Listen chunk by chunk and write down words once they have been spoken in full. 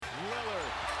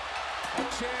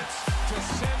chance to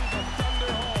send the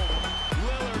Thunder home.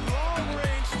 Lillard, long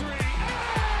range three.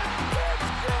 And it's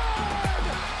good!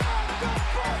 At the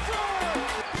buzzer!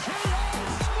 J.R.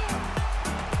 Smith!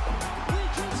 We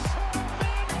just saw a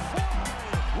man fly.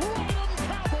 Right on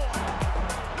Cowboy.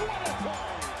 What a play!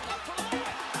 Up for the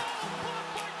layup. Oh, blocked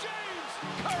by James.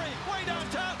 Curry, way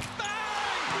downtown.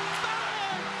 Bang!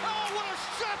 Bang! Oh, what a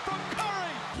shot from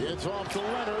Curry! It's off to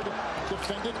Leonard,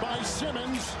 defended by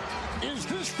Simmons. Is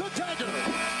this the dagger?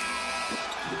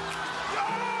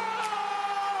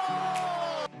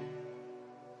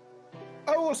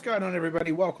 Oh, what's going on,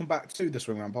 everybody? Welcome back to the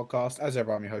Swing Round Podcast. As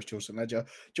ever, I'm your host, Jules St. Ledger.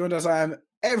 Joined as I am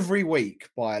every week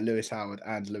by Lewis Howard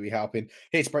and Louis Halpin,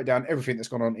 here to break down everything that's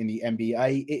gone on in the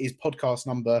NBA. It is podcast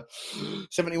number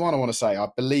 71, I want to say. I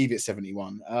believe it's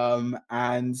 71.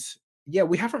 And yeah,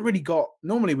 we haven't really got,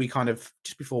 normally we kind of,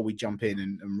 just before we jump in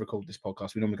and record this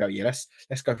podcast, we normally go, yeah,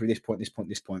 let's go through this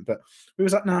point. But we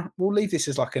was like, nah, we'll leave this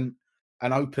as like an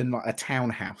open, like a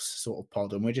townhouse sort of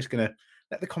pod, and we're just going to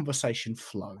let the conversation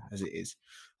flow as it is.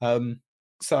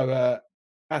 So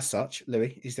as such,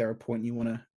 Louis, is there a point you want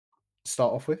to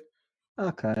start off with?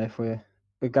 Okay, if we're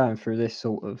going through this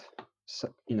sort of,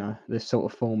 this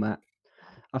sort of format,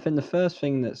 I think the first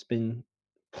thing that's been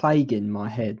plaguing my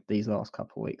head these last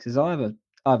couple of weeks is I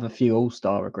have a few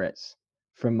All-Star regrets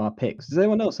from my picks. Does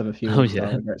anyone else have a few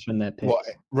All-Star regrets from their picks? What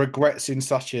regrets in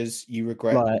such as you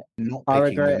regret like, not I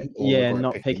picking regret, them? Or yeah, regret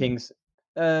not picking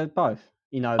picking. Both.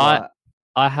 You know,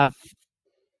 I have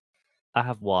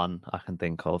one I can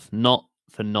think of, not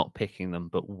for not picking them,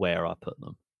 but where I put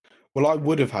them. Well, I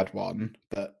would have had one,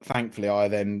 but thankfully I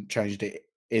then changed it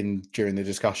in during the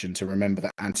discussion to remember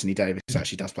that Anthony Davis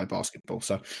actually does play basketball.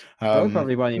 So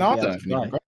probably won't even no, I be don't able have to any play.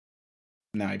 regret.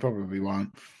 No, he probably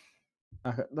won't.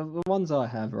 Okay, the ones I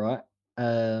have, right?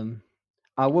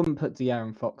 I wouldn't put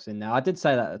De'Aaron Fox in now. I did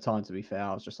say that at the time, to be fair.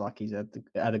 I was just like, he's had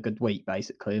a good week,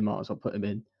 basically. Might as well put him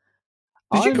in.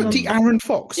 Did you put De'Aaron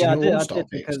Fox in your All-Star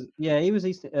picks? Because, yeah, he was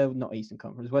not Eastern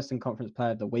Conference, Western Conference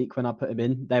Player of the Week when I put him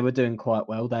in. They were doing quite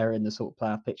well. They were in the sort of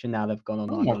playoff picture. Now they've gone on.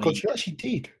 Oh my God, you actually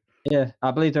did. Yeah, I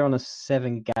believe they're on a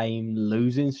 7-game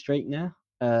losing streak now.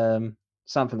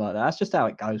 Something like that. That's just how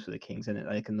it goes for the Kings, isn't it?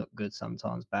 They can look good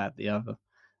sometimes, bad the other.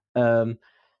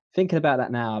 Thinking about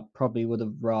that now, I probably would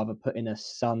have rather put in a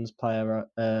Suns player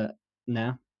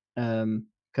now,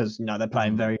 because they're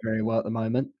playing very, very well at the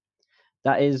moment.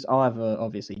 That is either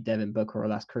obviously Devin Booker or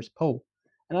that's Chris Paul,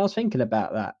 and I was thinking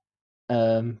about that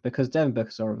because Devin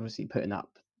Booker's obviously putting up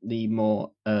the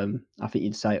more, I think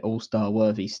you'd say All-Star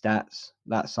worthy stats,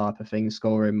 that type of thing,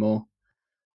 scoring more.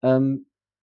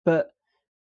 But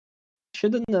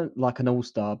shouldn't like an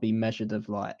All-Star be measured of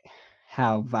like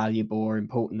how valuable or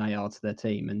important they are to their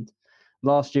team? And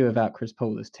last year without Chris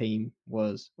Paul, this team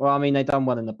was, well, I mean, they done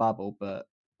well in the bubble, but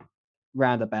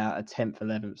round about a 10th,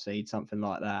 11th seed, something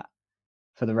like that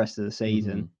for the rest of the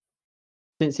season. Mm-hmm.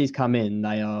 Since he's come in,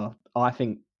 they are, I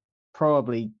think,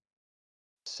 probably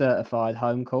certified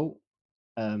home court.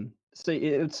 So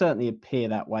it would certainly appear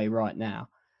that way right now.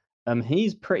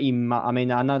 He's pretty much, I mean,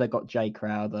 I know they got Jay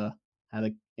Crowder,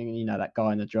 that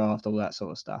guy in the draft, all that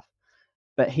sort of stuff.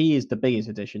 But he is the biggest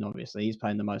addition, obviously. He's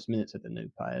playing the most minutes of the new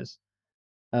players.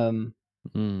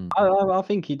 I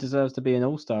think he deserves to be an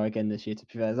All-Star again this year, to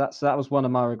be fair. That was one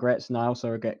of my regrets, and I also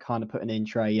regret kind of putting in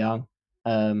Trae Young.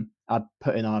 I'd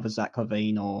put in either Zach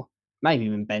LaVine or maybe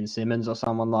even Ben Simmons or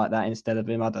someone like that instead of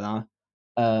him. I don't know.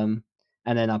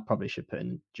 And then I probably should put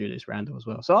in Julius Randle as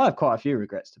well. So I have quite a few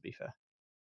regrets, to be fair.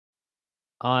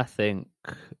 I think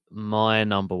my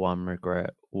number one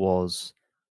regret was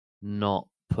not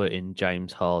putting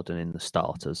James Harden in the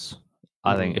starters.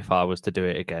 I think if I was to do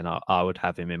it again, I would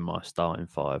have him in my starting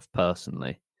five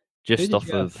personally. Just off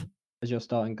of as your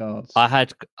starting guards. I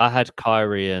had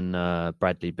Kyrie and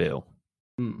Bradley Beal.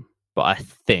 But I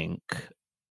think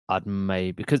I'd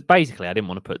maybe, because basically I didn't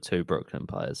want to put two Brooklyn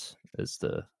players as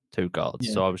the two guards.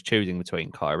 Yeah. So I was choosing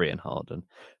between Kyrie and Harden.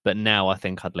 But now I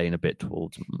think I'd lean a bit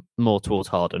more towards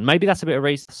Harden. Maybe that's a bit of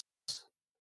reason,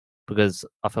 because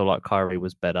I feel like Kyrie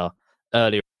was better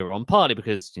earlier on, partly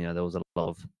because, there was a lot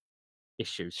of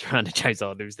issues surrounding James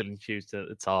Harden. He was still in Houston at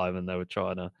the time and they were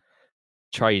trying to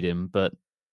trade him. But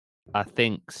I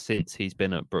think since he's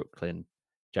been at Brooklyn,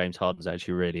 James Harden's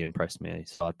actually really impressed me.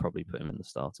 So I'd probably put him in the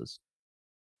starters.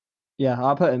 Yeah,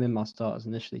 I put him in my starters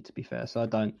initially, to be fair. So I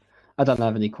don't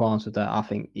have any qualms with that. I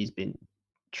think he's been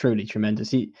truly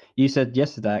tremendous. You said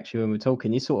yesterday, actually, when we were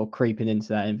talking, he's sort of creeping into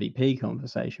that MVP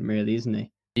conversation, really, isn't he?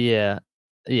 Yeah.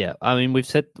 I mean,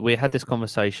 we had this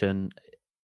conversation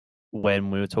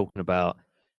when we were talking about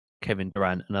Kevin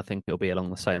Durant, and I think it'll be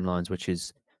along the same lines, which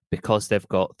is because they've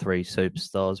got three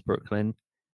superstars, Brooklyn,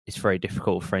 it's very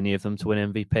difficult for any of them to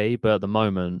win MVP. But at the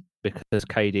moment, because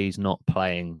KD's not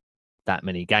playing that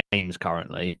many games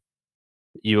currently,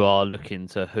 you are looking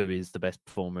to who is the best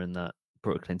performer in that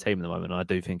Brooklyn team at the moment. And I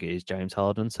do think it is James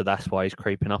Harden. So that's why he's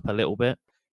creeping up a little bit.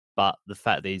 But the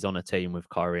fact that he's on a team with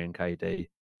Kyrie and KD,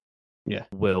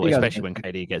 will, especially when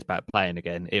KD gets back playing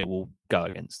again, it will go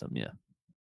against them. Yeah.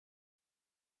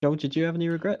 Joel, did you have any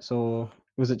regrets, or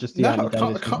was it just the No, Anthony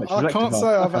I Davis can't say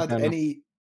I've had fair enough. any.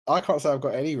 I can't say I've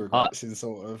got any regrets in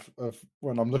sort of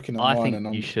when I'm looking at mine and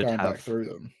I'm going back through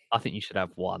them. I think you should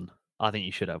have one.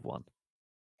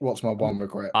 What's my one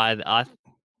regret?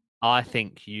 I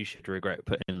think you should regret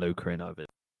putting Luka in over.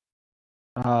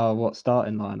 What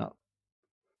starting lineup?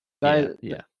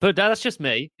 Yeah. But that's just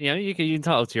me. You know, you're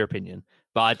entitled to your opinion.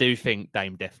 But I do think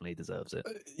Dame definitely deserves it.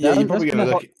 Yeah, you're probably going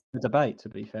to look at the debate, to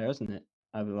be fair, isn't it?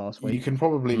 Over the last week, you can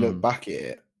probably look back at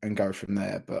it and go from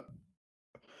there. But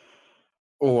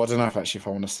I don't know if I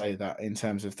want to say that in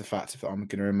terms of the fact that I'm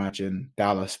going to imagine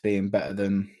Dallas being better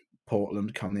than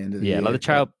Portland come the end of the year. Yeah,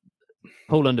 like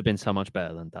Portland have been so much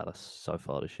better than Dallas so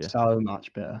far this year. So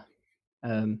much better.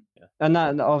 And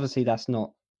that obviously that's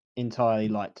not entirely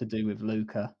like to do with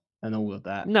Luka and all of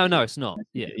that. No, it's not.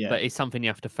 Yeah, but it's something you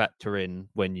have to factor in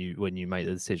when you make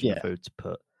the decision of who to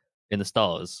put in the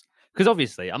starters. Because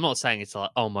obviously, I'm not saying it's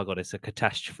like, oh my god, it's a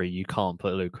catastrophe. You can't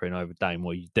put Luka in over Dame.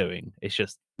 What are you doing? It's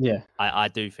just, I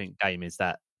do think Dame is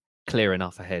that clear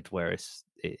enough ahead where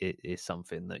it is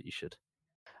something that you should.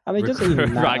 I mean, does it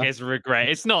even matter? I guess regret.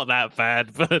 It's not that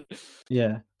bad, but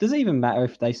does it even matter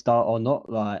if they start or not?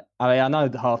 Like, I mean, I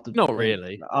know half the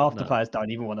the players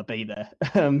don't even want to be there.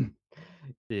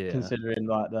 Considering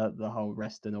like the whole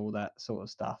rest and all that sort of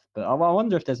stuff. But I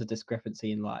wonder if there's a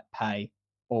discrepancy in like pay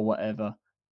or whatever.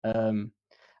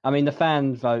 I mean, the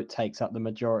fan vote takes up the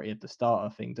majority of the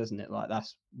starter thing, doesn't it? Like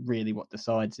that's really what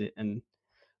decides it. And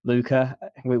Luka,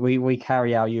 we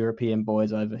carry our European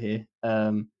boys over here.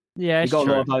 Yeah, he got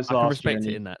a lot of votes I last can respect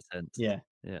year. it in that sense. Yeah.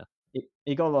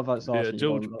 He got a lot of votes last year.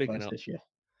 George picking up this year.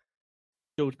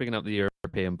 George picking up the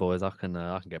European boys. I can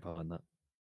get behind that.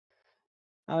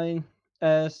 I mean,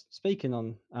 speaking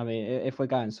on, I mean, if we're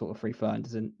going sort of free flowing,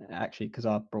 doesn't actually, because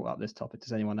I brought up this topic,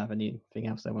 does anyone have anything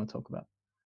else they want to talk about?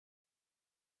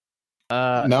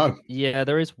 No. Yeah,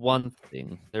 there is one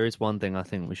thing. I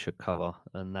think we should cover,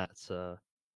 and that's I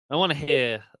want to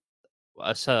hear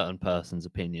a certain person's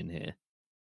opinion here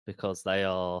because they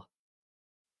are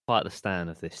quite the stan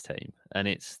of this team, and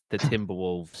it's the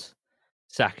Timberwolves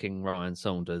sacking Ryan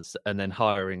Saunders and then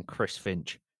hiring Chris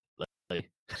Finch.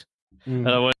 And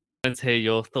I want to hear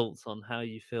your thoughts on how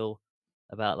you feel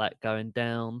about that going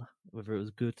down, whether it was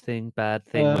a good thing, bad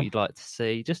thing, what you'd like to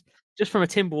see, just from a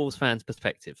Timberwolves fan's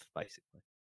perspective, basically.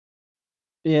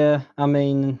 Yeah, I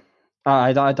mean,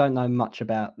 I don't know much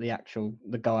about the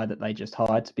guy that they just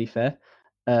hired, to be fair.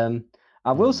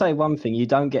 I will say one thing, you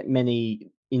don't get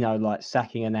many, like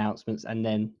sacking announcements and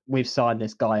then we've signed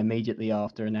this guy immediately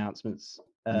after announcements.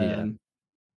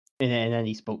 In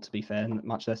any sport, to be fair,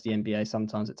 much less the NBA,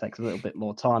 sometimes it takes a little bit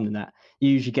more time than that. You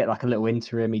usually get like a little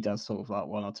interim. He does sort of like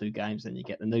 1 or 2 games, then you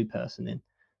get the new person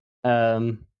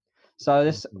in. So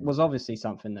this was obviously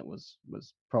something that was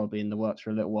probably in the works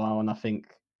for a little while, and I think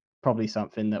probably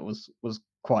something that was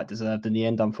quite deserved in the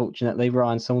end. Unfortunately,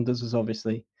 Ryan Saunders was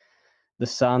obviously the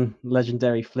son,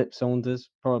 legendary Flip Saunders.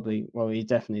 He's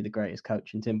definitely the greatest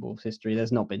coach in Timberwolves history.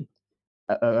 There's not been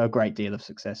a great deal of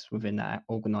success within that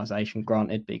organization.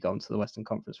 Granted, be gone to the Western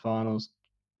Conference Finals,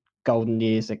 golden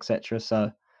years, etc.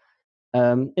 So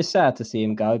it's sad to see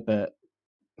him go, but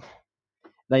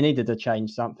they needed to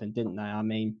change something, didn't they? I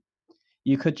mean,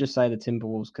 you could just say the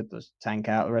Timberwolves could just tank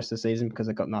out the rest of the season because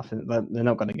they've got nothing. They're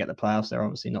not going to get the playoffs. They're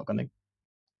obviously not going to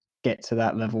get to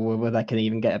that level where they can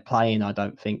even get a play in, I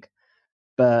don't think.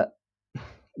 But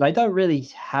they don't really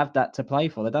have that to play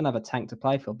for. They don't have a tank to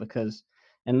play for because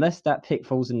unless that pick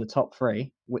falls in the top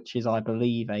 3, which is, I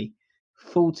believe, a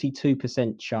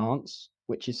 42% chance,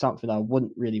 which is something I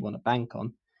wouldn't really want to bank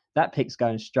on, that pick's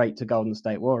going straight to Golden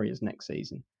State Warriors next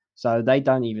season. So they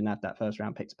don't even have that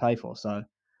first-round pick to pay for. So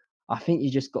I think you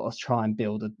just got to try and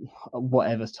build a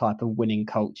whatever type of winning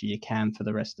culture you can for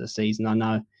the rest of the season. I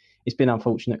know it's been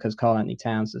unfortunate because Karl-Anthony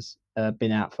Towns has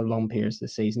been out for long periods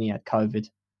this season. He had COVID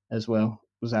as well,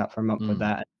 was out for a month with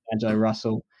that. Angelo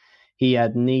Russell, he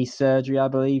had knee surgery, I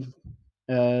believe,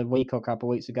 a week or a couple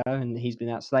of weeks ago, and he's been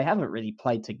out. So they haven't really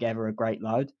played together a great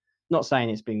load. Not saying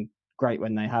it's been great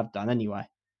when they have done anyway.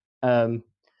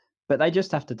 But they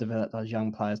just have to develop those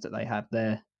young players that they have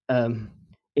there.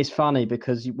 It's funny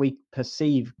because we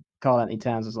perceive Karl-Anthony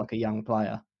Towns as like a young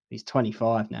player. He's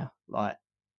 25 now. Like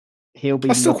he'll be.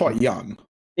 That's still quite young.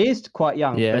 He is quite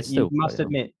young, yeah, but you must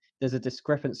admit there's a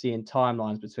discrepancy in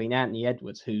timelines between Anthony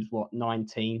Edwards, who's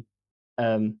 19,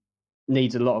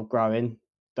 needs a lot of growing.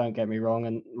 Don't get me wrong,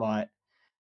 and like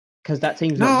because that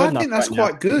team's not good enough. I think that's right now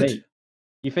quite good.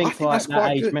 You think like that's that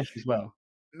quite age good. mesh as well?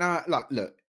 No,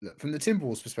 look, from the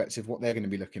Timberwolves' perspective, what they're going to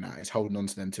be looking at is holding on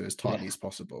to them as tightly as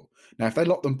possible. Now, if they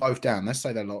lock them both down, let's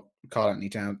say they lock Karl-Anthony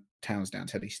Towns down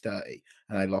till he's 30,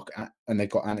 and they've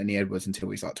got Anthony Edwards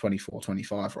until he's like 24,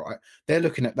 25, right? They're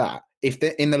looking at that. If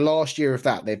they're in the last year of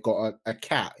that, they've got a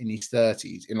cat in his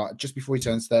 30s, in like just before he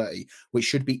turns 30, which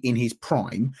should be in his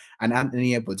prime, and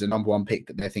Anthony Edwards, a number one pick,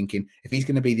 that they're thinking, if he's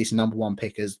going to be this number one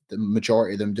pick, as the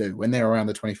majority of them do, when they're around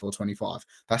the 24, 25,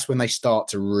 that's when they start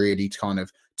to really kind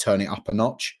of turn it up a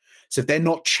notch. So if they're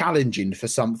not challenging for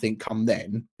something come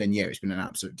then yeah, it's been an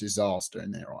absolute disaster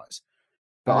in their eyes.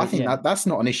 But I think that's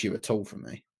not an issue at all for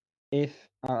me. If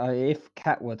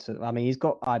Cat were to, I mean, he's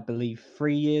got, I believe,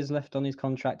 3 years left on his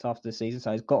contract after the season,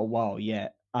 so he's got a while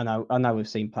yet. I know we've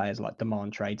seen players like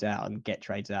demand trades out and get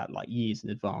trades out like years in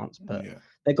advance, but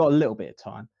they've got a little bit of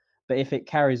time. But if it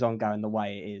carries on going the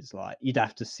way it is, like you'd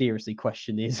have to seriously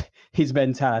question his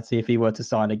mentality if he were to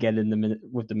sign again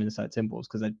with the Minnesota Timberwolves,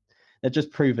 because they're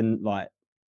just proven, like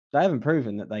they haven't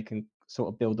proven that they can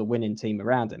sort of build a winning team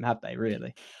around him, have they?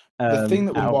 Really? The thing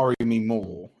that would worry me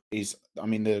more is, I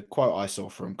mean, the quote I saw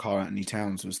from Karl-Anthony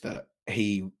Towns was that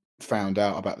he found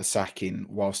out about the sacking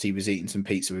whilst he was eating some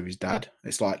pizza with his dad.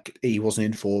 It's like he wasn't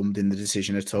informed in the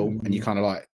decision at all, and you kind of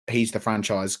like, he's the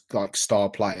franchise like star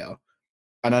player,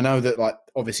 and I know that like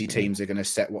obviously teams are going to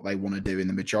set what they want to do in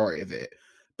the majority of it.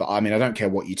 But I mean, I don't care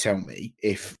what you tell me.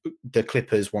 If the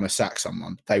Clippers want to sack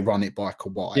someone, they run it by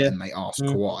Kawhi and they ask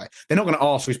Kawhi. They're not going to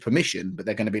ask for his permission, but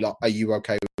they're going to be like, are you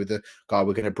okay with the guy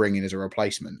we're going to bring in as a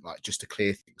replacement? Like, just to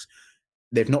clear things.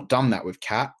 They've not done that with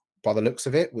Cat by the looks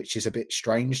of it, which is a bit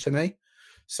strange to me.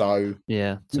 So,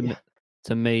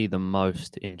 to me, the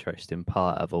most interesting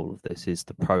part of all of this is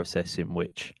the process in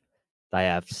which they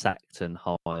have sacked and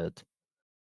hired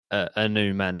a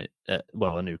new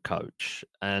a new coach.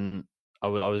 And I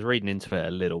was reading into it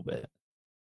a little bit,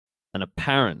 and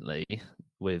apparently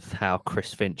with how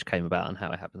Chris Finch came about and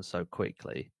how it happened so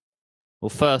quickly. Well,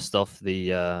 first off,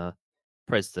 the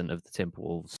president of the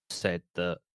Timberwolves said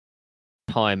that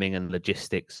timing and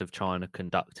logistics of trying to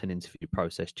conduct an interview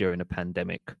process during a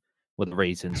pandemic were the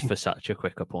reasons for such a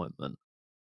quick appointment.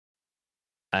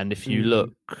 And if you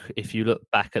look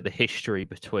back at the history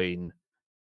between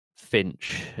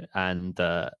Finch and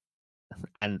the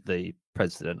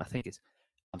president, I think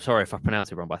I'm sorry if I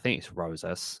pronounce it wrong, but I think it's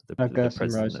Rosas, the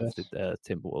president of the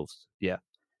Timberwolves. Yeah.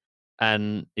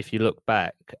 And if you look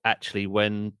back, actually,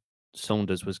 when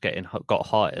Saunders got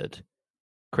hired,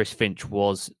 Chris Finch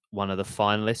was one of the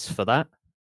finalists for that.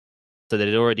 So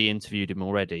they'd already interviewed him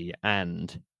already,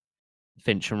 and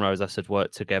Finch and Rosas had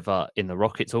worked together in the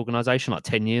Rockets organization like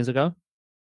 10 years ago.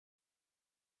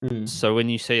 So when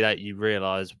you see that, you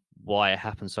realize why it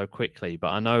happened so quickly. But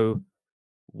I know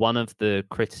one of the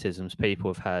criticisms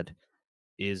people have had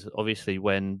is obviously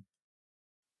when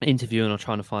interviewing or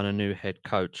trying to find a new head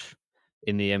coach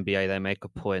in the NBA, they make a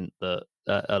point that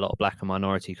a lot of black and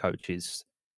minority coaches,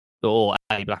 or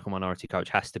a black and minority coach,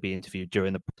 has to be interviewed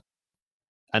during the.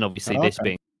 And obviously, this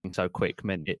being so quick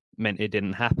meant it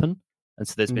didn't happen, and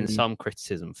so there's been some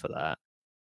criticism for that.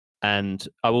 And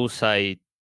I will say,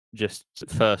 just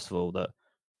first of all, that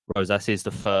Rosas is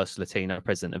the first Latino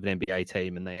president of an NBA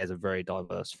team, and he has a very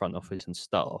diverse front office and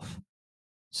staff.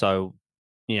 So,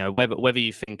 you know, whether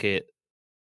you think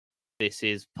this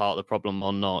is part of the problem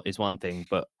or not is one thing,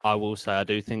 but I will say I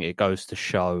do think it goes to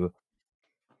show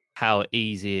how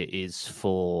easy it is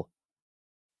for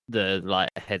the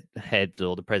head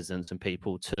or the presidents and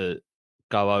people to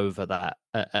go over that,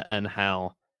 and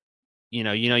how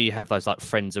you have those like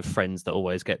friends of friends that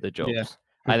always get the jobs. Yeah.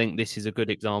 I think this is a good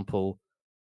example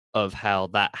of how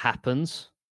that happens,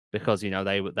 because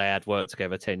they had worked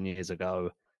together 10 years ago.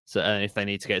 So if they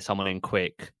need to get someone in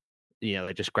quick,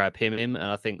 they just grab him in. And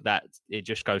I think that it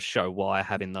just goes to show why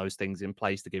having those things in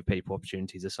place to give people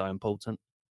opportunities are so important.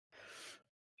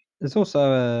 There's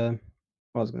also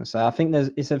what I was going to say, I think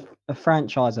it's a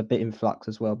franchise a bit in flux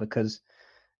as well, because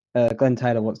Glenn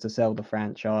Taylor wants to sell the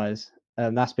franchise.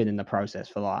 That's been in the process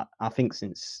for I think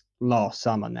since last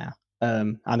summer now.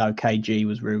 I know KG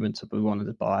was rumored to be wanted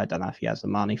to buy. I don't know if he has the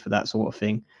money for that sort of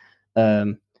thing.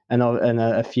 And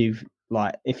a few,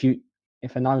 like if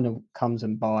an owner comes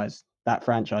and buys that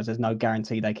franchise, there's no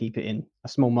guarantee they keep it in a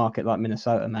small market like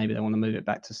Minnesota. Maybe they want to move it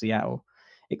back to Seattle,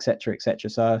 etc., etc.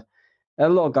 So a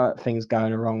lot of things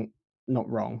going wrong, not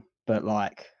wrong, but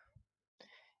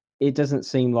it doesn't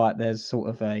seem like there's sort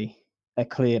of a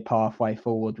clear pathway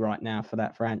forward right now for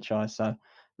that franchise. So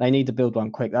They need to build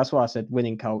one quick. That's why I said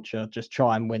winning culture. Just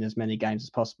try and win as many games as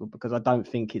possible, because I don't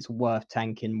think it's worth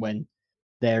tanking when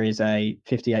there is a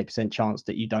 58% chance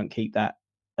that you don't keep that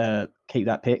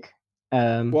pick.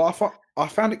 Well, I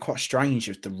found it quite strange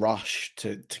with the rush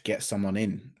to get someone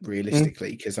in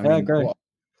realistically, because I mean,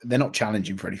 they're not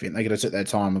challenging for anything. They could have took their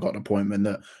time and got an appointment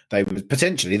that they were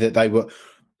potentially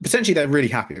they're really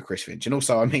happy with Chris Finch. And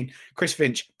also, I mean, Chris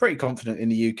Finch, pretty confident in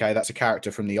the UK. That's a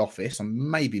character from The Office. I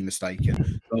may be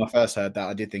mistaken. When I first heard that,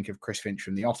 I did think of Chris Finch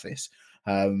from The Office.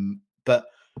 But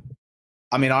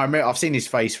I mean, I've seen his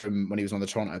face from when he was on the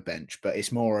Toronto bench, but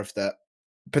it's more of that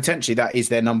potentially that is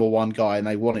their number one guy and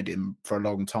they wanted him for a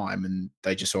long time and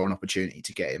they just saw an opportunity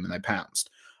to get him and they pounced.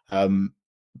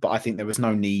 But I think there was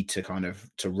no need to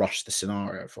rush the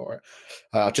scenario for it.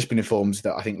 I've just been informed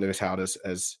that I think Lewis Howard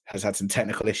has had some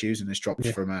technical issues and has dropped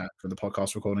from the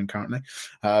podcast recording currently.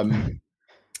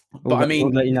 We'll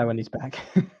let you know when he's back.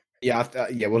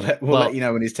 We'll let you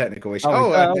know when his technical issue.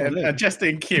 And just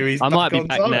in queue, I might be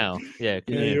back now. Yeah,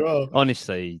 you are.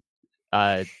 Honestly,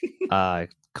 I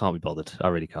can't be bothered. I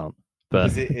really can't.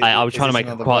 But I was trying to make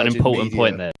quite an important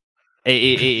point there.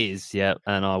 It is, yeah,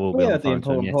 and I will be on the phone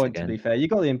to him yet again. To be fair, you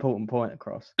got the important point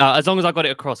across. As long as I got it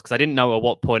across, because I didn't know at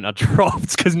what point I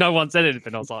dropped, because no one said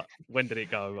anything. I was like, when did it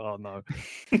go? Oh, no.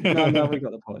 No, we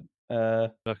got the point.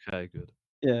 Okay, good.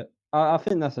 Yeah, I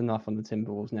think that's enough on the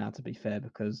Timberwolves now, to be fair,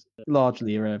 because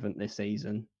largely irrelevant this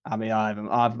season. I mean,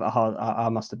 I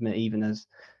must admit, even as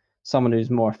someone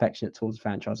who's more affectionate towards the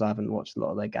franchise, I haven't watched a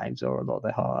lot of their games or a lot of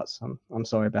their highlights. I'm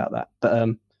sorry about that.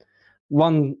 But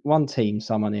one team,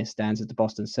 someone here stands at the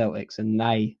Boston Celtics, and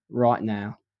they right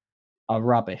now are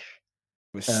rubbish.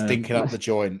 We're stinking up the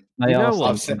joint.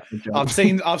 I've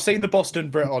seen the Boston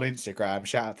Brit on Instagram.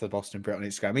 Shout out to the Boston Brit on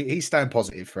Instagram. He's staying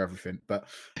positive for everything, but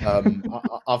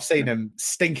I've seen him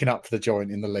stinking up the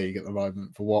joint in the league at the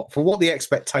moment for what the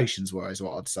expectations were, is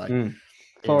what I'd say.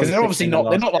 Because they're obviously not.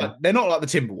 They're not like the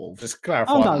Timberwolves. Just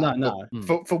clarify. Oh no.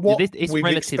 For what we've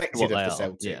expected of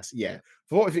the Celtics,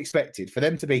 for what we've expected, for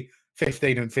them to be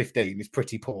 15-15 is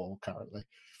pretty poor currently.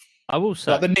 I will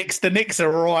say the Knicks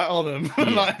are right on them.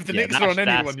 If the Knicks are on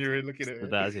anyone, you're looking at it.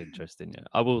 That is interesting. Yeah,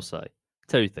 I will say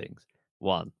two things.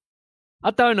 One,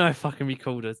 I don't know if I can be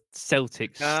called a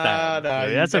Celtics stan.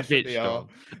 No, that's a bit strong.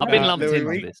 I've been lumped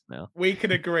into this now. We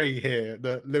can agree here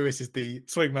that Lewis is the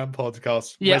Swingman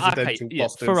Podcast residential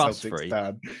Boston for us Celtics three.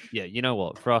 Stan. Yeah, you know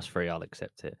what? For us three, I'll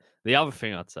accept it. The other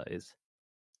thing I'd say is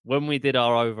when we did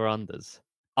our over-unders,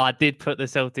 I did put the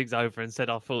Celtics over and said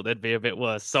I thought they'd be a bit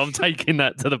worse. So I'm taking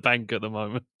that to the bank at the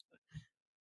moment.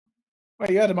 Wait,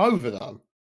 you had them over though?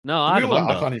 No, I had them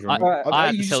under. I can't even remember. I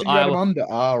had them under.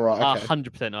 Oh, right. Okay.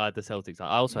 100% I had the Celtics.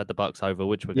 I also had the Bucks over,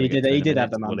 which we're going to get to. He did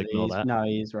have them under. No,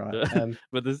 he's right.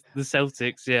 But the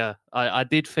Celtics, yeah, I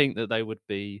did think that they would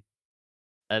be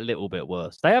a little bit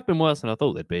worse. They have been worse than I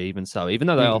thought they'd be, even so. Even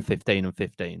though they are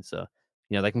 15-15, so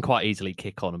they can quite easily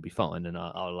kick on and be fine. And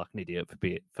I like an idiot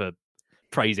for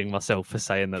praising myself for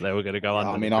saying that they were going to go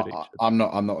under. I mean, I'm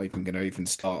not even going to even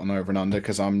start on over and under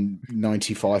because I'm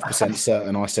 95%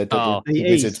 certain I said that the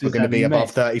Wizards were going to be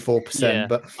above 34%. Yeah,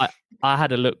 but I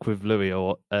had a look with Louis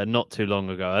not too long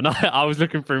ago, and I was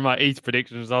looking through my East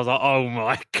predictions. I was like, oh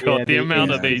my god, the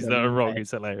amount of these that are wrong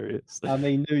is hilarious. I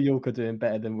mean, New York are doing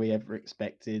better than we ever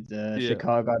expected.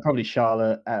 Chicago, probably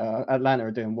Charlotte, Atlanta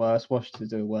are doing worse. Washington's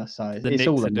doing worse. So the Knicks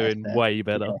are doing way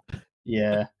better.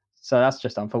 Yeah, so that's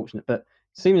just unfortunate, but.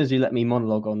 Seeing as you let me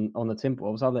monologue on the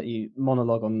Timberwolves, I'll let you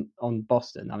monologue on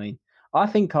Boston. I mean, I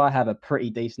think I have a pretty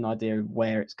decent idea of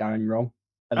where it's going wrong.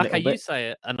 Okay, you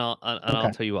say it, and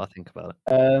I'll tell you what I think about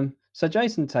it. So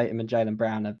Jason Tatum and Jaylen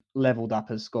Brown have leveled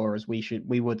up as scorers.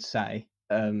 We would say,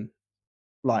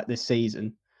 like this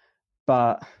season.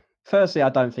 But firstly, I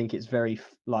don't think it's very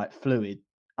fluid.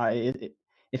 It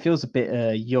feels a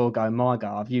bit your go, my go.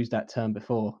 I've used that term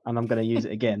before, and I'm going to use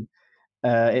it again.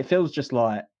 It feels just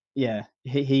like. Yeah,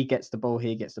 he gets the ball,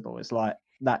 he gets the ball. It's like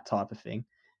that type of thing.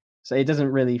 So it doesn't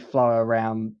really flow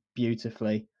around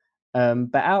beautifully.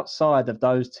 But outside of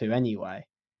those two anyway,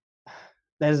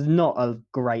 there's not a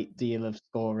great deal of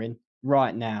scoring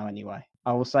right now anyway.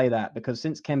 I will say that because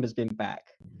since Kemba's been back,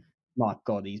 my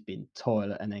God, he's been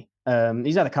toilet, hasn't he?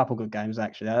 He's had a couple good games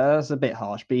actually. That's a bit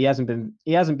harsh, but he hasn't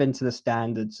been to the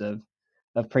standards of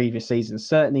previous seasons.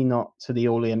 Certainly not to the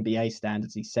All-NBA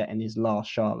standards he set in his last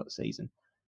Charlotte season.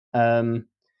 And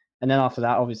then after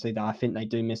that, obviously, I think they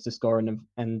do miss the scoring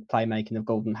and playmaking of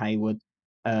Gordon Hayward.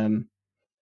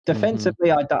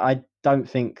 Defensively, I don't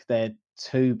think they're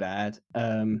too bad.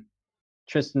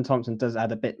 Tristan Thompson does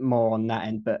add a bit more on that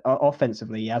end, but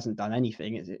offensively, he hasn't done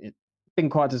anything. It's been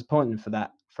quite disappointing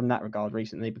from that regard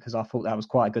recently because I thought that was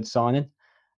quite a good signing.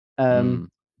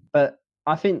 But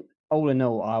I think all in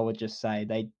all, I would just say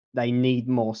they need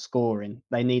more scoring.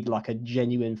 They need like a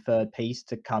genuine third piece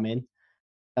to come in,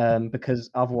 because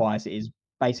otherwise it is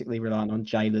basically relying on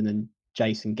Jalen and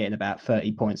Jason getting about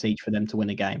 30 points each for them to win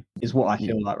a game, is what I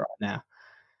feel like right now.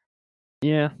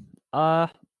 Yeah.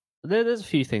 There's a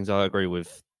few things I agree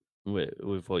with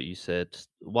what you said.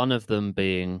 One of them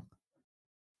being,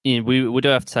 we do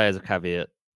have to say as a caveat,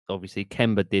 obviously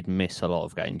Kemba did miss a lot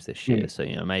of games this year. So,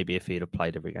 maybe if he'd have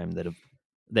played every game,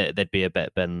 they'd be a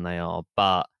bit better than they are.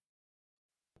 But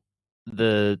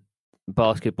the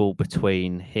basketball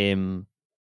between him,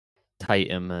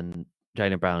 Tatum, and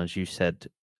Jaylen Brown, as you said,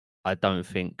 I don't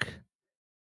think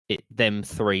them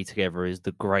three together is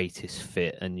the greatest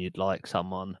fit, and you'd like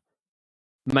someone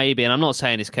maybe, and I'm not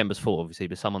saying it's Kemba's fault, obviously,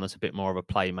 but someone that's a bit more of a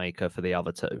playmaker for the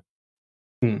other two.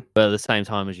 But at the same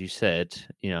time, as you said,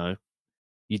 you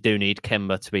do need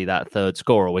Kemba to be that third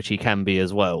scorer, which he can be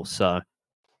as well. So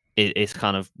it's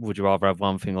kind of, would you rather have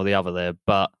one thing or the other there?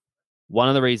 But one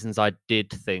of the reasons I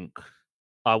did think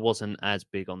I wasn't as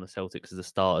big on the Celtics as a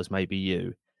start as maybe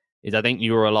you is I think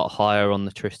you were a lot higher on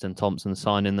the Tristan Thompson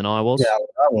signing than I was. Yeah,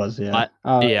 I was, yeah.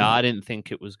 I didn't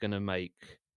think it was going to make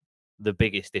the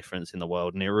biggest difference in the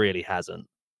world, and it really hasn't.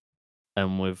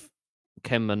 And with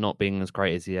Kemba not being as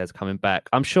great as he has coming back,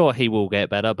 I'm sure he will get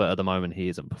better, but at the moment he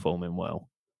isn't performing well.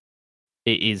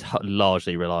 It is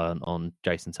largely reliant on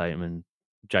Jason Tatum and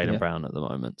Jaylen Brown at the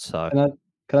moment. So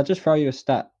can I just throw you a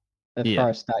stat? Throw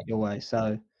a stat your way.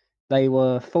 So they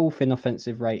were fourth in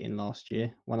offensive rating last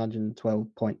year,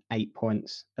 112.8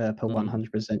 points per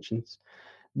 100 possessions.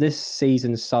 This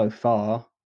season so far,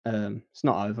 it's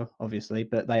not over, obviously,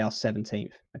 but they are 17th.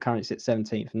 They currently sit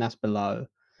 17th, and that's below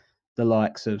the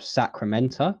likes of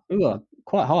Sacramento, who are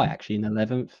quite high actually in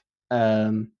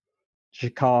 11th.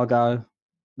 Chicago,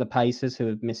 the Pacers, who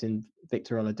are missing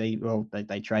Victor Oladipo. Well,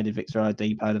 they traded Victor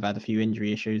Oladipo. They've had a few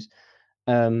injury issues.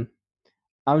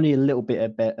 Only a little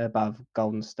bit above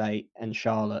Golden State and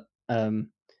Charlotte. That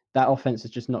offense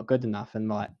is just not good enough. And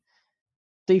like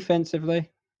defensively,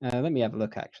 let me have a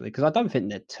look actually, because I don't think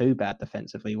they're too bad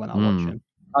defensively when I watch them.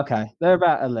 Okay, they're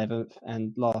about 11th,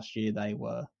 and last year they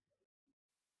were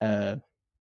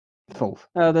fourth.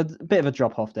 There's a bit of a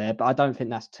drop off there, but I don't think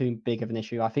that's too big of an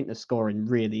issue. I think the scoring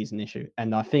really is an issue,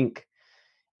 and I think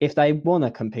if they want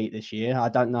to compete this year, I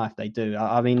don't know if they do.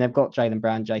 I mean, they've got Jaylen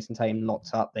Brown, Jason Tatum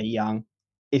locked up. They're young.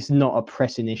 It's not a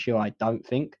pressing issue, I don't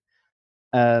think.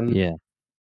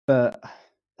 But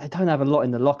they don't have a lot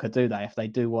in the locker, do they? If they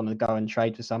do want to go and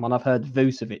trade for someone, I've heard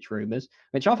Vucevic rumors,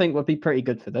 which I think would be pretty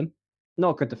good for them.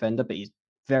 Not a good defender, but he's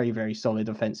very, very solid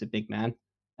offensive big man.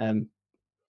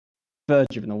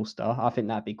 Verge of an all-star. I think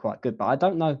that'd be quite good, but I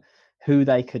don't know who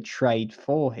they could trade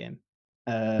for him.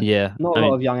 Not a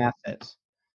lot of young assets.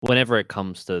 Whenever it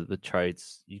comes to the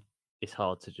trades, it's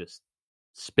hard to just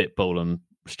spitball them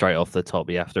straight off the top.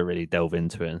 You have to really delve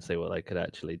into it and see what they could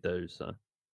actually do. So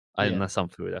I think that's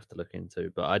something we'd have to look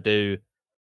into. But I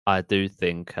do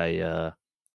think a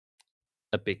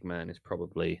big man is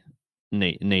probably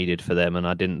needed for them, and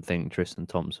I didn't think Tristan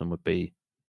Thompson would be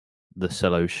the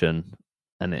solution,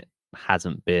 and it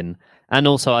hasn't been. And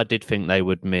also, I did think they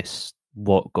would miss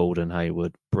what Gordon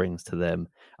Hayward brings to them.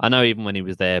 I know even when he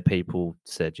was there, people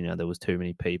said, there was too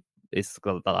many people. It's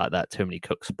like that, too many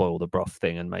cooks spoil the broth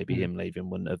thing, and maybe him leaving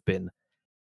wouldn't have been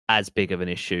as big of an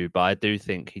issue. But I do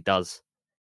think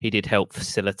he did help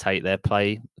facilitate their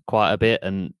play quite a bit,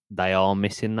 and they are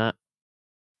missing that.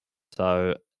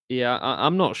 So, yeah,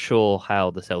 I'm not sure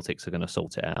how the Celtics are going to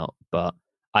sort it out, but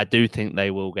I do think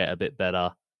they will get a bit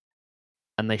better,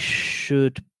 and they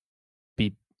should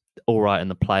be all right in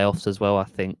the playoffs as well. I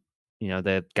think,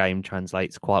 their game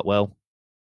translates quite well.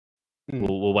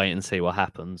 We'll wait and see what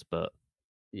happens, but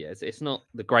yeah, it's not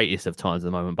the greatest of times at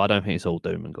the moment, but I don't think it's all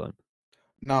doom and gloom.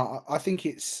 No, I think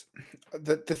it's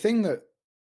the thing that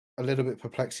a little bit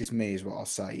perplexes me is what I'll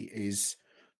say is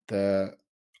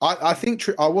I think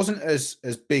I wasn't as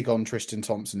big on Tristan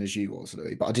Thompson as you was,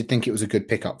 Louis, but I did think it was a good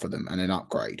pickup for them and an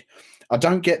upgrade. I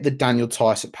don't get the Daniel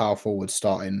Tice at power forward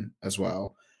starting as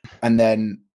well. And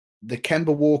then the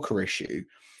Kemba Walker issue,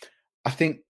 I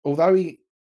think although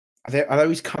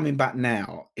he's coming back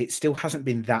now, it still hasn't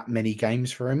been that many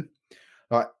games for him.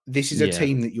 Like, this is a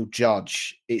team that you'll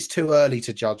judge. It's too early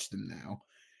to judge them now,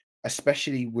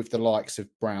 especially with the likes of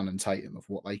Brown and Tatum of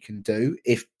what they can do.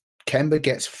 If Kemba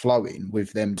gets flowing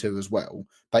with them two as well,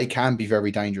 they can be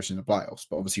very dangerous in the playoffs.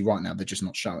 But obviously right now they're just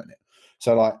not showing it.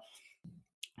 So like,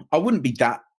 I wouldn't be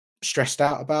that stressed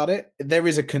out about it. There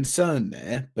is a concern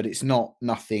there, but it's not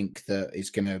nothing that is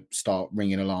going to start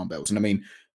ringing alarm bells. And I mean,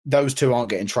 those two aren't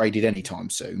getting traded anytime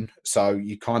soon. So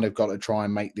you kind of got to try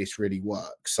and make this really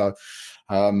work. So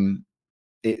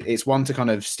it's one to kind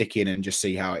of stick in and just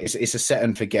see how it's a set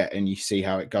and forget, and you see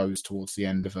how it goes towards the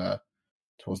end of the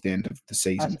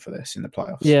season for this in the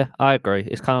playoffs. Yeah, I agree.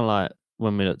 It's kind of like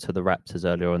when we looked to the Raptors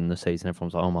earlier on in the season,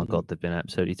 everyone's like, oh my God, they've been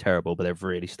absolutely terrible, but they've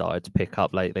really started to pick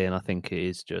up lately. And I think it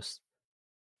is just,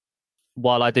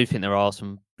 while I do think there are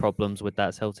some problems with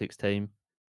that Celtics team,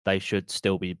 they should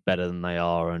still be better than they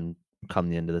are, and come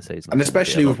the end of the season. And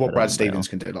especially with what Brad Stevens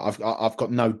can do. Like, I've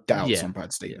got no doubts on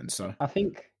Brad Stevens. So I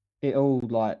think it all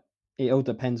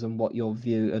depends on what your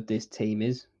view of this team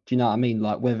is. Do you know what I mean?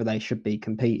 Like whether they should be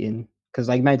competing, because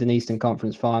they made an Eastern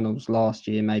Conference Finals last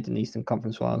year, made an Eastern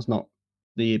Conference Finals not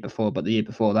the year before, but the year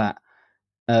before that.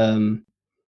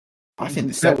 I think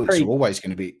the Celtics are always going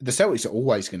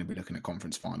to be looking at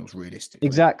conference finals realistically.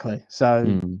 Exactly. So,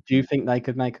 do you think they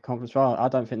could make a conference final? I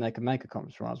don't think they can make a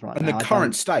conference finals right now. In the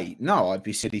current state, no, I'd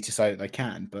be silly to say that they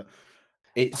can, but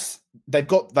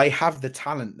they have the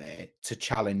talent there to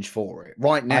challenge for it.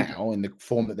 Right now, in the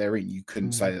form that they're in, you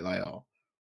couldn't say that they are.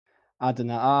 I don't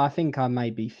know. I think I may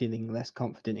be feeling less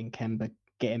confident in Kemba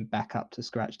getting back up to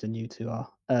scratch than you two are.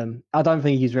 I don't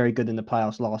think he's very good in the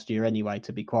playoffs last year anyway,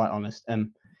 to be quite honest.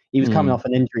 He was coming off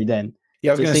an injury then.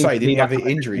 Yeah, I was going to say, did he have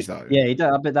injuries though? Yeah, he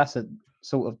did. But that's a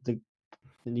sort of the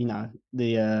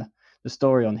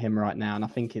story on him right now. And I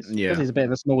think it's because he's a bit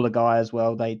of a smaller guy as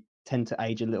well. They tend to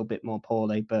age a little bit more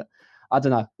poorly. But I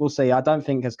don't know. We'll see. I don't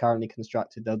think as currently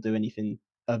constructed they'll do anything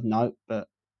of note. But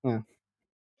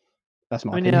that's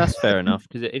my opinion. Yeah, that's fair enough.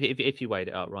 Because if you weighed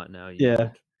it up right now,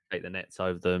 you'd take the Nets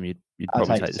over them. You'd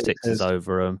probably take the Sixers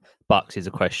over them. Bucks is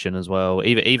a question as well.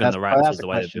 Even the Raptors, the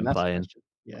way they've been playing.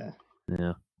 Yeah.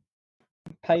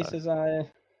 Pacers are,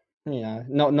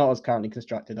 not as currently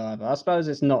constructed either. I suppose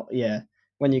it's not. Yeah,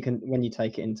 when you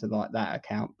take it into like that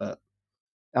account, but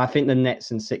I think the Nets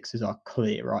and Sixers are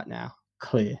clear right now.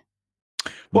 Clear.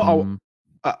 Well,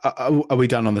 are we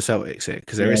done on the Celtics here?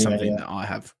 Because there is something that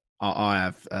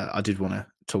I did want to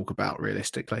talk about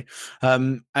realistically,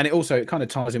 and it kind of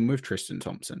ties in with Tristan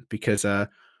Thompson because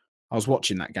I was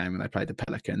watching that game when they played the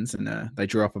Pelicans, and they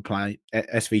drew up a plan.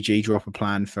 SVG drew up a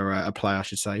plan for a play, I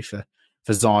should say, for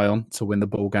Zion to win the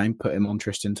ball game. Put him on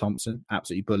Tristan Thompson,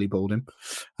 absolutely bully balled him,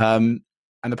 and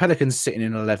the Pelicans sitting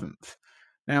in 11th.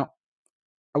 Now,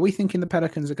 are we thinking the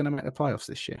Pelicans are going to make the playoffs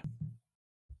this year?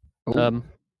 I'm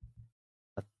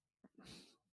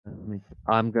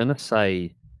going to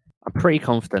say I'm pretty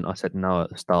confident. I said no at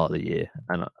the start of the year,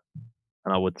 and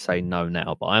I would say no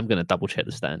now, but I'm going to double check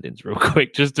the standings real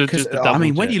quick. Just to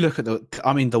when you look at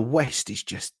the West is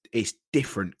it's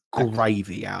different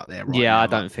gravy out there. Right now. I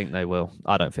don't think they will.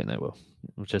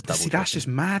 That's just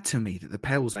mad to me that the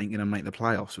Pels ain't going to make the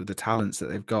playoffs with the talents that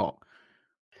they've got.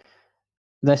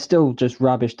 They're still just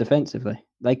rubbish defensively.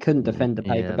 They couldn't defend the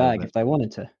paper bag if they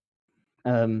wanted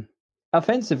to.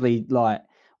 Offensively, like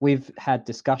we've had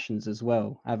discussions as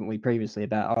well, haven't we, previously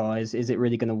about is it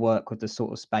really going to work with the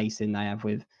sort of spacing they have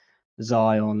with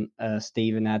Zion,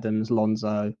 Steven Adams,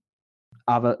 Lonzo,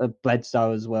 other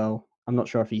Bledsoe as well. I'm not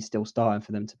sure if he's still starting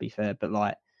for them, to be fair, but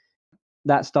like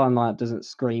that starting lineup doesn't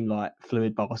scream like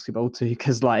fluid basketball to you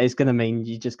because like it's going to mean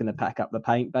you're just going to pack up the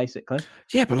paint basically.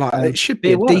 Yeah, but like it should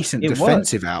be a decent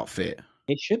defensive outfit.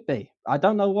 It should be. I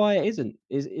don't know why it isn't.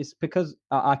 It's because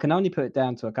I can only put it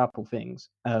down to a couple things.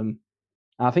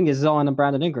 I think it's Zion and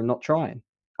Brandon Ingram not trying.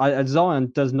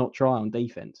 Zion does not try on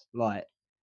defense. Like,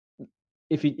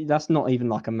 that's not even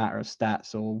like a matter of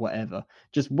stats or whatever.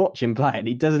 Just watch him play, and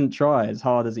he doesn't try as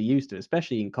hard as he used to,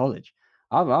 especially in college.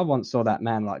 I once saw that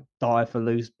man like die for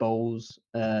loose balls,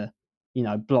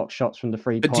 block shots from the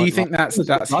free point. But do you think that's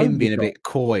him being a bit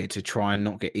coy to try and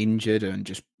not get injured and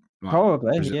just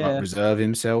probably reserve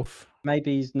himself?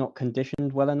 Maybe he's not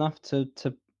conditioned well enough to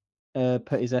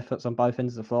put his efforts on both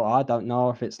ends of the floor. I don't know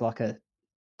if it's like a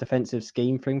defensive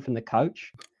scheme thing from the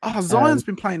coach. Zion's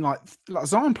been playing like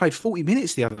Zion played 40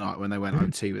 minutes the other night when they went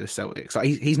OT with the Celtics. Like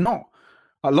he's not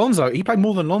like Lonzo. He played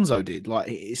more than Lonzo did. Like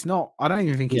it's not. I don't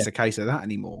even think it's a case of that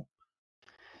anymore.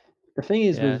 The thing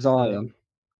is with Zion,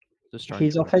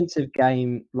 his offensive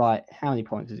game, like how many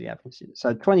points does he have?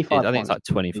 So 25. I think it's like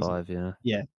 25.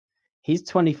 Yeah. His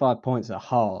 25 points are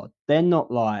hard. They're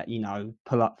not like,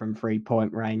 pull up from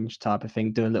 3-point range type of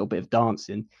thing, do a little bit of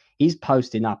dancing. He's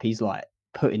posting up. He's like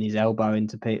putting his elbow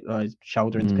into his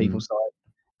shoulder into people's side.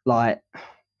 Like,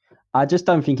 I just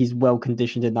don't think he's well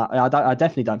conditioned enough. I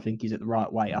definitely don't think he's at the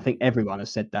right weight. I think everyone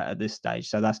has said that at this stage.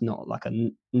 So that's not like a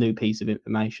new piece of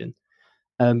information.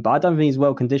 But I don't think he's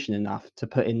well conditioned enough to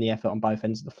put in the effort on both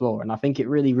ends of the floor. And I think it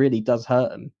really, really does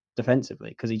hurt him defensively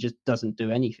because he just doesn't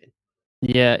do anything.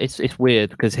 Yeah, it's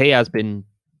weird because he has been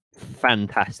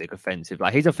fantastic offensive.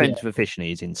 Like his offensive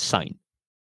efficiency is insane.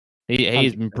 He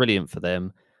has been brilliant for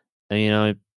them,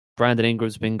 and Brandon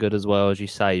Ingram's been good as well, as you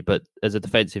say. But as a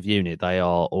defensive unit, they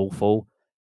are awful.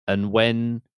 And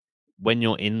when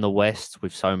you're in the West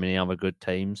with so many other good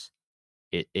teams,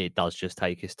 it does just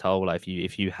take its toll. Like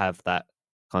if you have that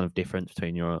kind of difference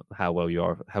between how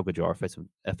good you are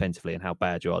offensively and how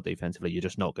bad you are defensively, you're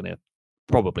just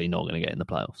probably not gonna get in the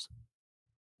playoffs.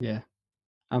 Yeah,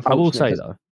 I will say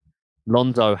though,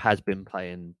 Lonzo has been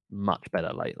playing much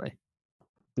better lately.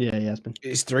 Yeah, he has been.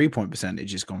 His 3-point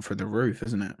percentage has gone through the roof,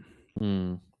 isn't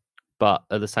it? But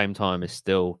at the same time, it's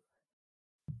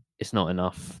not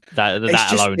enough. That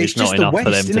alone is not enough West,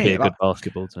 for them to be a good like,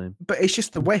 basketball team. But it's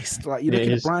just the West. Like you look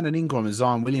at Brandon Ingram and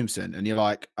Zion Williamson, and you're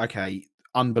like, okay,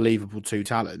 unbelievable two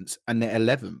talents, and they're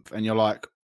 11th, and you're like,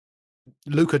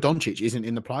 Luka Doncic isn't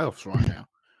in the playoffs right now.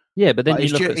 Yeah, but then you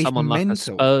look at someone like a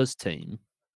Spurs team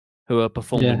who are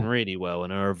performing really well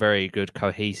and are a very good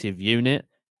cohesive unit,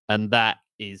 and that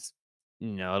is, a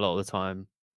lot of the time,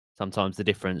 sometimes the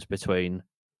difference between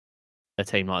a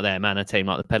team like them and a team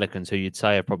like the Pelicans, who you'd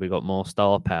say have probably got more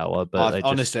star power. But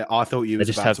honestly, I thought you was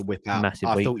about to whip out.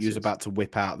 I thought you was about to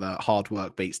whip out the hard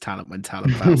work beats talent when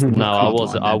talent fails. No,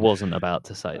 I wasn't about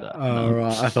to say that. Oh,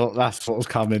 right. I thought that's what was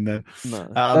coming there.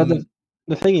 No.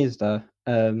 The thing is, though,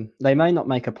 they may not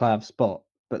make a playoff spot,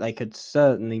 but they could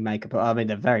certainly make a. I mean,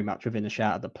 they're very much within a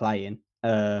shout of the play-in.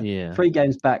 3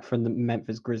 games back from the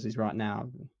Memphis Grizzlies right now.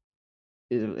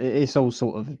 It's all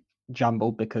sort of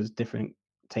jumbled because different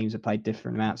teams have played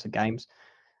different amounts of games.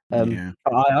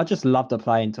 I just love the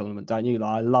play-in tournament, don't you?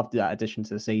 Like, I loved that addition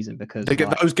to the season because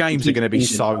those games are going to be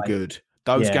so good.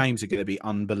 Those games are going to be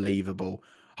unbelievable.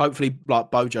 Hopefully,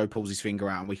 like Bojo pulls his finger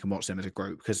out and we can watch them as a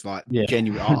group because,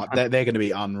 genuinely, they're going to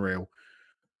be unreal.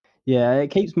 Yeah,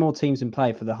 it keeps more teams in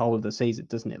play for the whole of the season,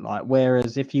 doesn't it? Like,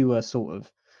 whereas if you were sort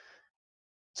of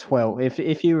 12,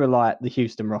 if you were like the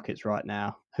Houston Rockets right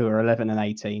now, who are 11 and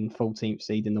 18, 14th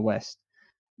seed in the West,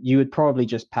 you would probably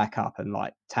just pack up and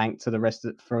tank for the rest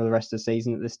of the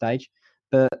season at this stage.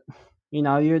 But you're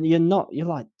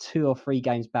like 2 or 3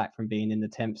 games back from being in the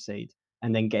 10th seed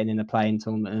and then getting in the play-in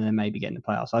tournament and then maybe getting the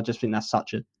playoffs. I just think that's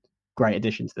such a great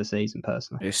addition to the season,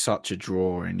 personally. It's such a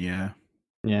drawing, yeah.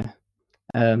 Yeah.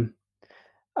 I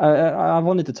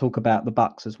wanted to talk about the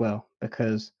Bucks as well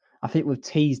because I think we've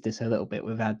teased this a little bit.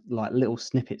 We've had little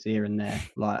snippets here and there,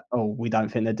 we don't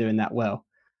think they're doing that well.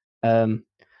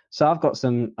 So I've got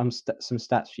some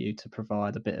stats for you to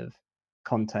provide a bit of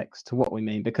context to what we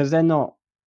mean because they're not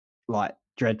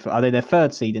dreadful. They're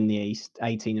 3rd seed in the East,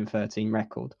 18 and 13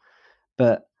 record,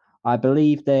 but I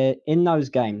believe they're in those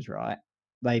games. Right,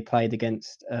 they played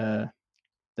against the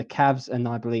Cavs and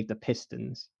I believe the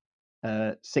Pistons.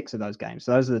 6 of those games.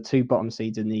 So those are the 2 bottom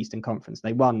seeds in the Eastern Conference.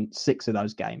 They won 6 of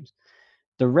those games.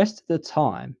 The rest of the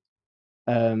time,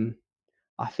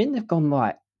 I think they've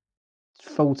gone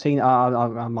 14.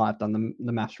 I might have done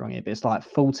the maths wrong here, but it's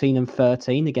 14 and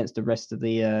 13 against the rest of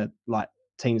the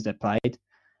teams they've played.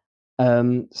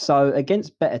 So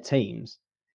against better teams,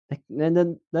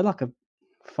 they're like a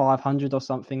 500 or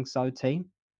something team.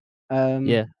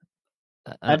 Yeah.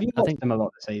 Have you watched them a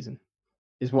lot this season?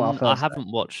 Is what I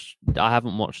haven't watched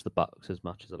the Bucks as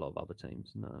much as a lot of other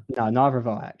teams. No, neither have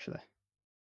I actually.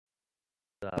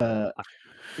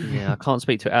 I can't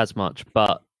speak to it as much,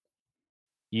 but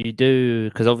you do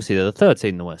because obviously they're the 3rd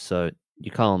seed in the West, so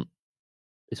you can't.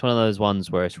 It's one of those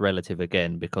ones where it's relative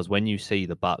again because when you see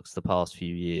the Bucks the past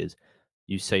few years,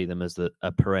 you see them as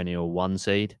a perennial 1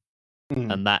 seed,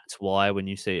 and that's why when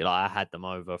you see I had them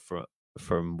over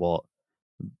from what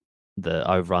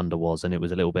the over-under was, and it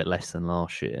was a little bit less than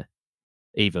last year,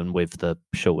 even with the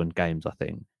shortened games, I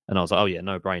think. And I was like, oh yeah,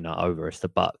 no brainer, over. It's the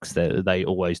Bucks. They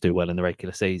always do well in the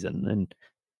regular season, and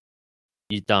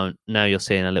you don't. Now you're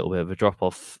seeing a little bit of a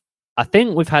drop-off. I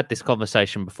think we've had this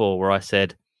conversation before where I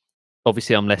said,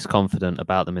 obviously I'm less confident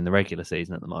about them in the regular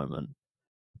season at the moment,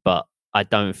 but I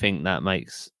don't think that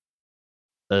makes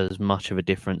as much of a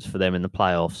difference for them in the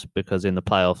playoffs because in the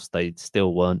playoffs they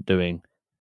still weren't doing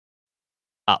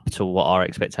up to what our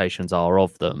expectations are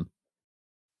of them.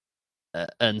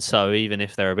 And so even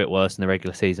if they're a bit worse in the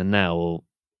regular season now,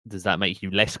 does that make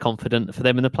you less confident for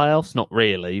them in the playoffs? Not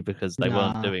really, because they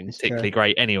weren't doing particularly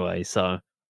great anyway. So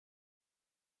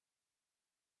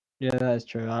yeah, that is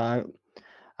true.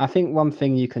 I think one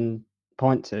thing you can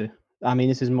point to, I mean,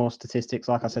 this is more statistics.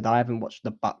 Like I said, I haven't watched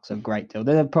the Bucks a great deal.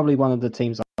 They're probably one of the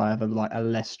teams I have a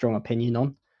less strong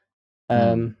opinion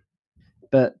on.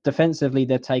 But defensively,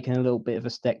 they're taking a little bit of a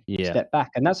step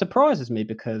back, and that surprises me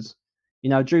because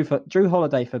Drew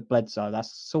Holiday for Bledsoe.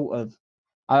 That's sort of,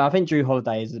 I think Drew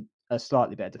Holiday is a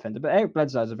slightly better defender. But Eric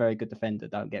Bledsoe is a very good defender,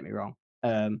 don't get me wrong.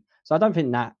 So I don't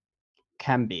think that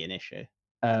can be an issue.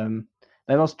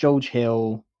 They lost George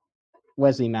Hill,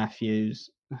 Wesley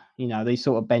Matthews, these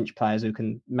sort of bench players who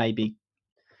can maybe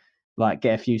like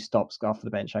get a few stops off the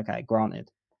bench. Okay,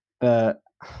 granted. But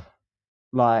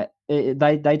like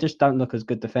they just don't look as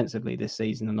good defensively this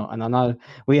season or not. And I know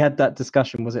we had that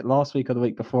discussion, was it last week or the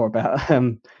week before, about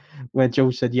where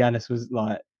George said Giannis was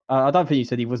like, I don't think you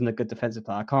said he wasn't a good defensive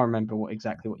player. I can't remember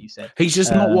exactly what you said. He's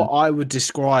just not what I would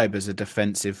describe as a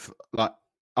defensive. Like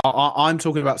I'm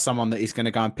talking about someone that is going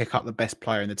to go and pick up the best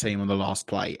player in the team on the last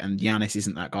play, and Giannis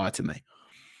isn't that guy to me.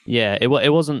 Yeah, it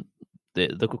wasn't.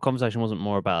 The conversation wasn't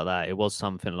more about that. It was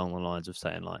something along the lines of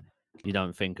saying like, you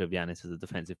don't think of Giannis as a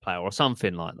defensive player or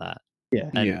something like that.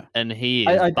 Yeah, and he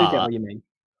is. I do get what you mean.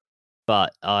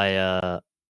 But I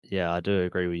do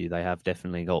agree with you. They have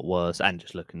definitely got worse. And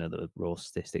just looking at the raw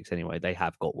statistics anyway, they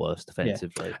have got worse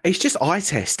defensively. Yeah. It's just eye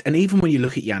test. And even when you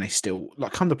look at Giannis still,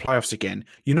 like come the playoffs again,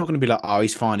 you're not going to be like, oh,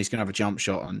 he's fine. He's going to have a jump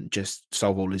shot and just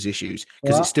solve all his issues.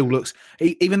 Because it still looks,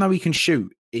 even though he can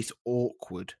shoot, it's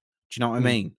awkward. Do you know what I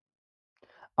mean?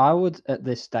 I would, at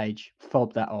this stage,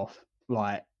 fob that off.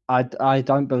 Like, I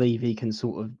don't believe he can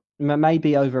sort of,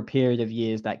 maybe over a period of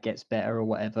years that gets better or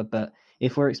whatever, but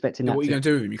if we're expecting that, what are you going to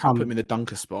do with him? You can't put him in the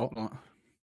dunker spot. Like...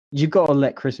 You've got to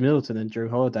let Chris Middleton and Drew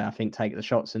Holiday, I think, take the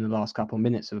shots in the last couple of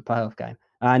minutes of a playoff game.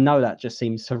 And I know that just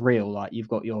seems surreal. Like you've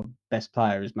got your best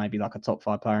player is maybe like a top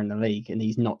 5 player in the league, and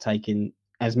he's not taking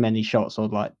as many shots or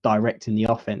like directing the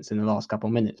offense in the last couple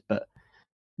of minutes. But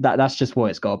that's just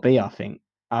what it's got to be. I think.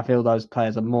 I feel those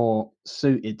players are more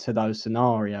suited to those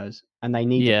scenarios, and they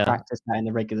need to practice that in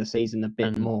the regular season a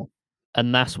bit more.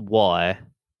 And that's why,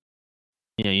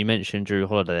 you mentioned Drew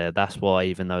Holiday there. That's why,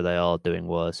 even though they are doing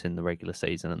worse in the regular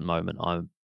season at the moment,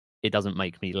 it doesn't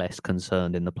make me less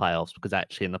concerned in the playoffs, because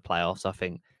actually in the playoffs, I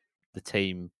think the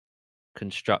team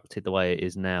constructed the way it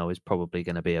is now is probably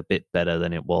going to be a bit better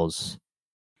than it was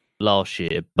last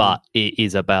year. But it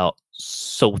is about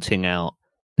sorting out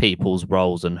people's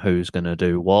roles and who's going to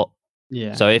do what.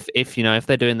 Yeah. So if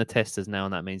they're doing the testers now,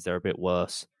 and that means they're a bit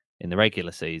worse in the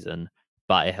regular season,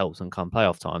 but it helps them come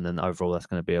playoff time, then overall that's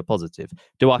going to be a positive.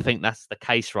 Do I think that's the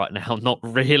case right now? Not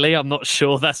really. I'm not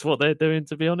sure that's what they're doing,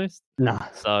 to be honest. No.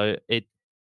 So it,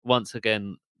 once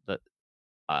again, that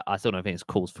I still don't think it's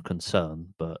cause for concern,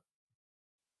 but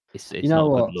it's not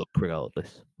a good look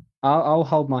regardless. I'll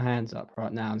hold my hands up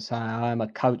right now and say I am a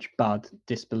Coach Bud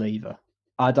disbeliever.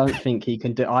 I don't think he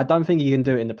can do. I don't think he can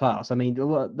do it in the playoffs. I mean,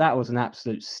 that was an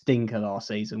absolute stinker last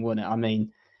season, wasn't it? I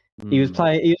mean, he was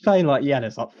playing like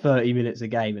Giannis, like 30 minutes a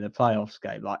game in a playoffs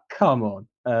game. Like, come on,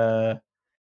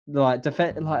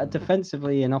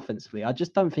 defensively and offensively, I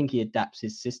just don't think he adapts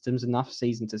his systems enough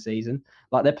season to season.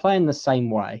 Like they're playing the same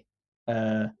way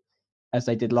as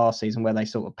they did last season, where they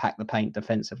sort of pack the paint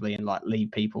defensively and like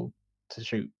leave people to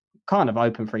shoot kind of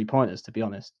open 3-pointers, to be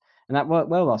honest. And that worked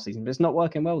well last season, but it's not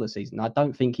working well this season. I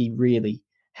don't think he really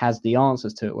has the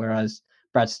answers to it. Whereas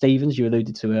Brad Stevens, you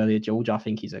alluded to earlier, George, I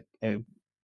think he's a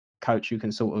coach who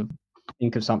can sort of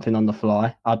think of something on the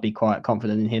fly. I'd be quite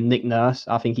confident in him. Nick Nurse,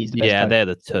 I think he's the best coach. They're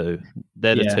the two.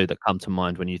 They're the two that come to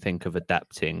mind when you think of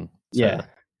adapting to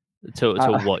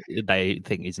what they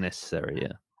think is necessary.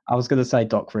 Yeah. I was going to say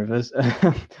Doc Rivers.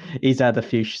 He's had a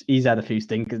few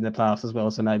stinkers in the playoffs as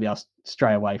well, so maybe I'll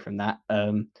stray away from that.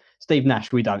 Steve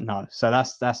Nash, we don't know, so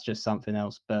that's just something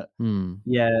else. But I'm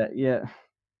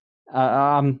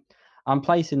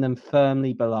placing them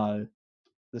firmly below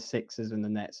the Sixers and the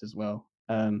Nets as well.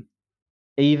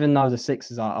 Even though the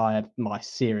Sixers, I have my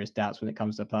serious doubts when it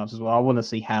comes to the playoffs as well. I want to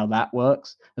see how that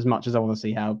works as much as I want to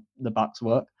see how the Bucks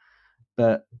work.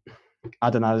 But I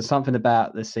don't know. There's something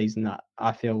about this season that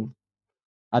I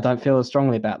don't feel as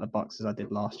strongly about the Bucks as I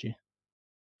did last year.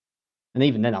 And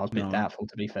even then, I was a bit doubtful,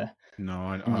 to be fair.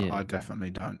 No, I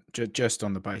definitely don't. Just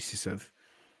on the basis of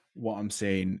what I'm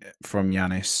seeing from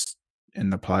Giannis in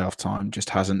the playoff time, just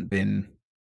hasn't been.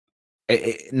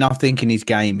 Nothing in his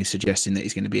game is suggesting that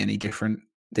he's going to be any different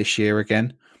this year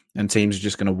again. And teams are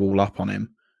just going to wall up on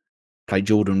him, play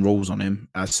Jordan rules on him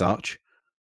as such,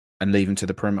 and leave him to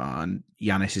the perimeter. And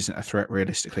Giannis isn't a threat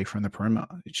realistically from the perimeter.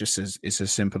 It's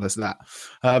as simple as that.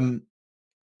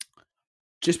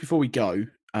 Just before we go,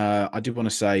 I did want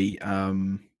to say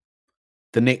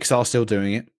the Knicks are still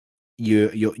doing it.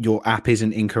 Your app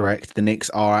isn't incorrect. The Knicks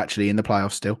are actually in the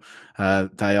playoffs still.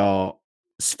 They are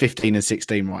 15 and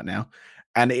 16 right now.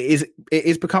 And it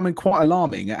is becoming quite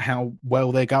alarming at how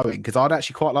well they're going, because I'd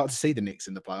actually quite like to see the Knicks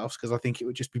in the playoffs, because I think it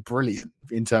would just be brilliant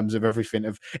in terms of everything.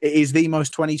 It is the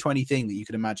most 2020 thing that you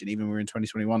could imagine, even we're in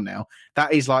 2021 now.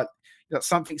 That is like, that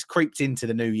something's creeped into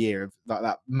the new year of like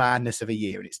that madness of a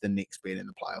year, and it's the Knicks being in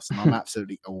the playoffs. And I'm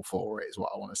absolutely all for it, is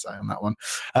what I want to say on that one.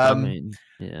 I mean,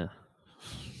 yeah.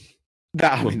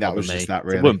 That was just that.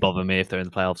 Really, it wouldn't bother me if they're in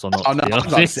the playoffs or not. Oh,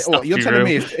 no, you're telling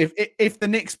me if the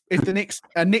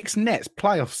Knicks Nets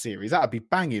playoff series, that'd be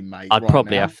banging, mate. I'd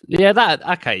probably have,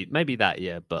 maybe that,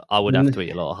 yeah, but I would have to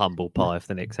eat a lot of humble pie if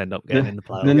the Knicks end up getting in the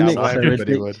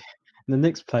playoffs. The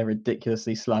Knicks play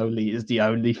ridiculously slowly is the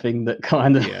only thing that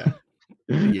kind of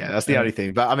Yeah, that's the only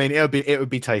thing. But I mean, it would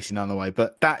be tasty none the way.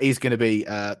 But that is going to be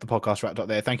the podcast wrapped up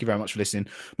there. Thank you very much for listening.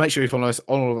 Make sure you follow us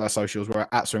on all of our socials. We're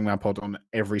at SwingRoundPod on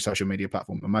every social media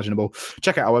platform imaginable.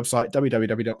 Check out our website,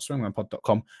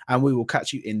 www.swingroundpod.com, and we will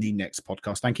catch you in the next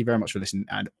podcast. Thank you very much for listening,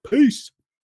 and peace.